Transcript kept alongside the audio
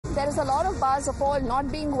there is a lot of buzz of all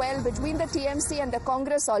not being well between the TMC and the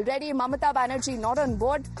Congress already. Mamata Banerjee not on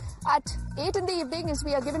board. At 8 in the evening, as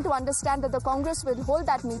we are given to understand that the Congress will hold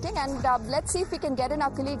that meeting. And let's see if we can get in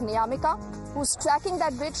our colleague Niyamika, who's tracking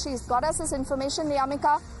that bit. She's got us this information,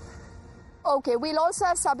 Niyamika. Okay, we'll also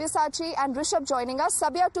have Sabyasachi and Rishabh joining us.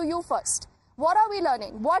 Sabya, to you first. What are we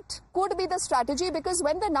learning? What could be the strategy? Because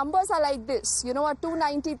when the numbers are like this, you know, a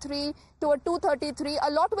 293 to a 233,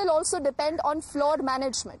 a lot will also depend on flawed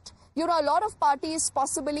management. You know, a lot of parties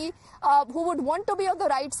possibly who would want to be on the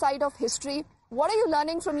right side of history. What are you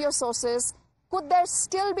learning from your sources? Could there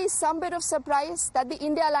still be some bit of surprise that the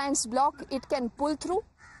I.N.D.I.A Alliance bloc, it can pull through?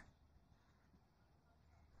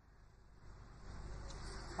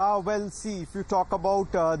 Well, see, if you talk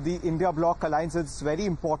about the I.N.D.I.A Bloc alliance, it's very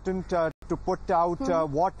important to put out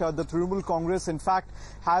what the Trinamool Congress, in fact,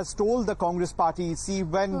 has told the Congress party. See,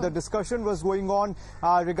 when the discussion was going on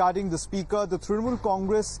regarding the speaker, the Trinamool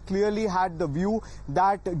Congress clearly had the view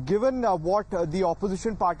that given what the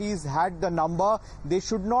opposition parties had the number, they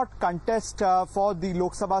should not contest for the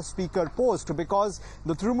Lok Sabha speaker post, because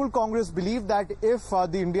the Trinamool Congress believed that if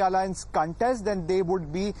the I.N.D.I.A Alliance contest, then they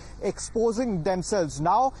would be exposing themselves.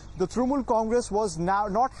 Now, the Trinamool Congress was now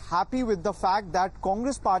not happy with the fact that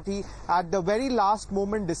Congress party at the very last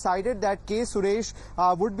moment decided that K Suresh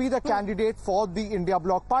would be the candidate for the I.N.D.I.A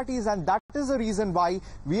Bloc parties, and that is the reason why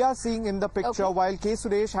we are seeing in the picture while K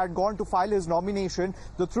Suresh had gone to file his nomination,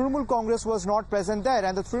 the Trinamool Congress was not present there,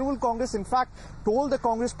 and the Trinamool Congress in fact told the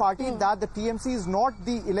Congress party that the TMC is not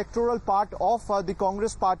the electoral part of the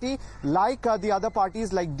Congress party like the other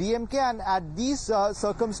parties like DMK, and at these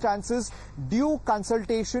circumstances due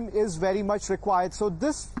consultation is very much required. So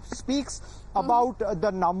this speaks about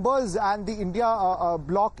the numbers and the I.N.D.I.A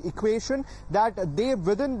bloc equation, that they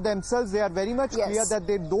within themselves, they are very much clear that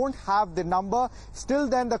they don't have the number. Still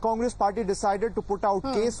then the Congress party decided to put out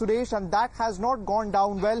K Suresh, and that has not gone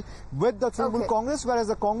down well with the Trinamool Congress, whereas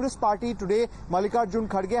the Congress party today, Mallikarjun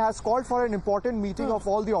Kharge has called for an important meeting of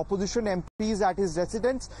all the opposition MPs at his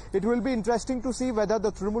residence. It will be interesting to see whether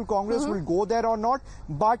the Trinamool Congress will go there or not,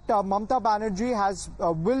 but Mamata Banerjee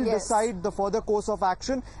will decide the further course of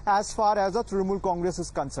action as far as the Trinamool Congress is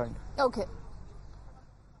concerned. Okay.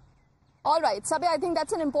 All right, Sabya, I think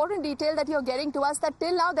that's an important detail that you're getting to us, that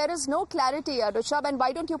till now there is no clarity, Rishabh, and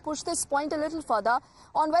why don't you push this point a little further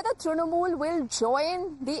on whether Trinamool will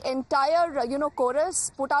join the entire,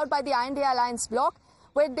 chorus put out by the I.N.D.I.A Alliance bloc,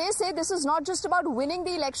 where they say this is not just about winning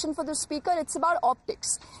the election for the speaker, it's about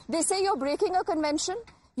optics. They say you're breaking a convention.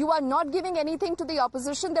 You are not giving anything to the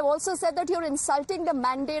opposition. They've also said that you're insulting the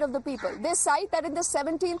mandate of the people. They cite that in the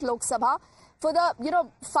 17th Lok Sabha, for the,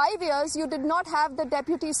 5 years, you did not have the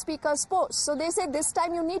deputy speaker's post. So they say this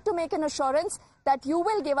time you need to make an assurance that you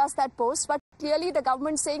will give us that post. But clearly the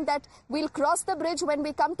government saying that we'll cross the bridge when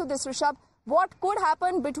we come to this, Rishabh. What could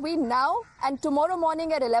happen between now and tomorrow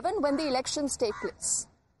morning at 11 when the elections take place?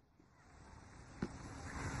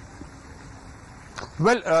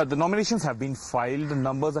 Well, the nominations have been filed. The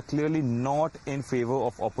numbers are clearly not in favor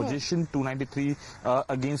of opposition. 293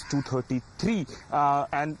 against 233.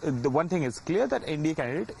 And the one thing is clear, that NDA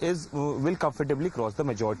candidate will comfortably cross the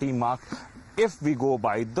majority mark if we go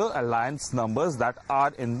by the alliance numbers that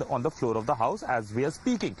are on the floor of the House as we are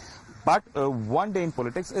speaking. But one day in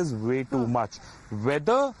politics is way too much.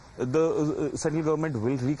 Whether the central government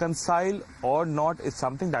will reconcile or not is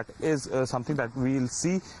something that we'll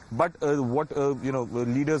see. But what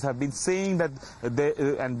leaders have been saying, that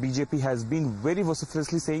and BJP has been very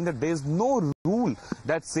vociferously saying that there is no rule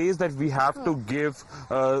that says that we have to give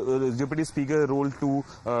deputy speaker role to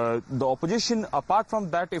the opposition. Apart from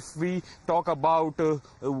that, if we talk about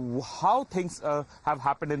how things have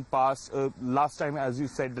happened in past, last time, as you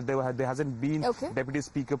said, that there hasn't been deputy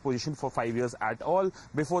speaker position for 5 years at all.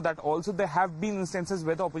 Before that also there have been instances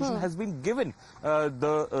where the opposition has been given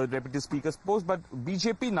the deputy speaker's post, but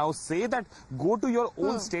BJP now say that go to your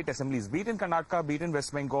own state assemblies, be it in Karnataka, be it in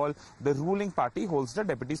West Bengal, the ruling party holds the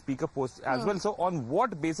deputy speaker post as well. So on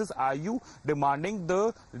what basis are you demanding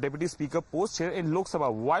the deputy speaker post here in Lok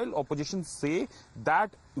Sabha, while opposition say that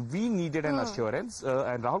we needed an assurance,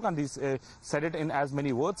 and Rahul Gandhi said it in as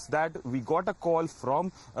many words, that we got a call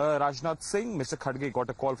from Rajnath Singh, Mr. Kharge got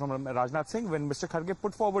a call from Rajnath Singh when Mr. Kharge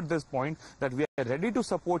put forward this point that we are ready to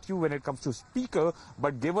support you when it comes to speaker,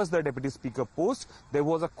 but give us the deputy speaker post. There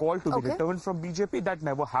was a call to be returned from BJP. That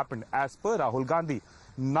never happened as per Rahul Gandhi.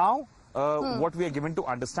 Now, what we are given to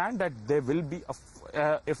understand that there will be,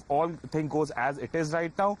 if all thing goes as it is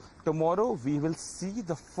right now, tomorrow we will see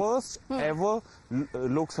the first ever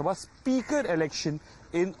Lok Sabha speaker election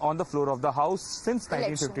on the floor of the House since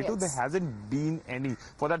 1952. Yes. There hasn't been any.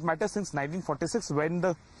 For that matter, since 1946, when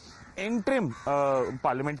the interim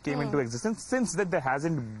parliament came into existence. Since that, there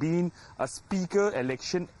hasn't been a speaker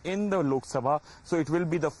election in the Lok Sabha. So it will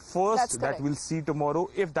be the first that we'll see tomorrow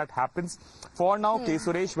if that happens. For now, K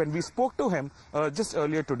Suresh, when we spoke to him just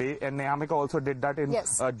earlier today, and Niamika also did that in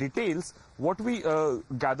details, what we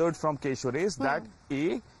gathered from K Suresh that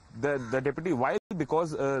the deputy,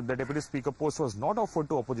 because the deputy speaker post was not offered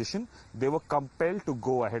to opposition, they were compelled to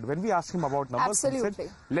go ahead. When we asked him about numbers, he said,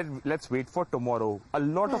 let's wait for tomorrow. A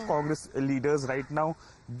lot of Congress leaders right now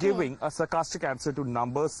giving a sarcastic answer to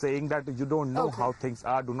numbers, saying that you don't know how things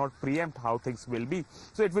are, do not preempt how things will be.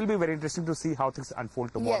 So it will be very interesting to see how things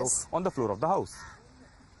unfold tomorrow on the floor of the House.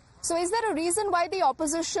 So is there a reason why the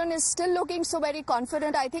opposition is still looking so very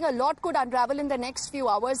confident? I think a lot could unravel in the next few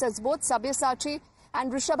hours, as both Sabyasachi and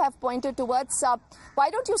Rishabh have pointed towards. Why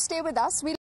don't you stay with us? We'll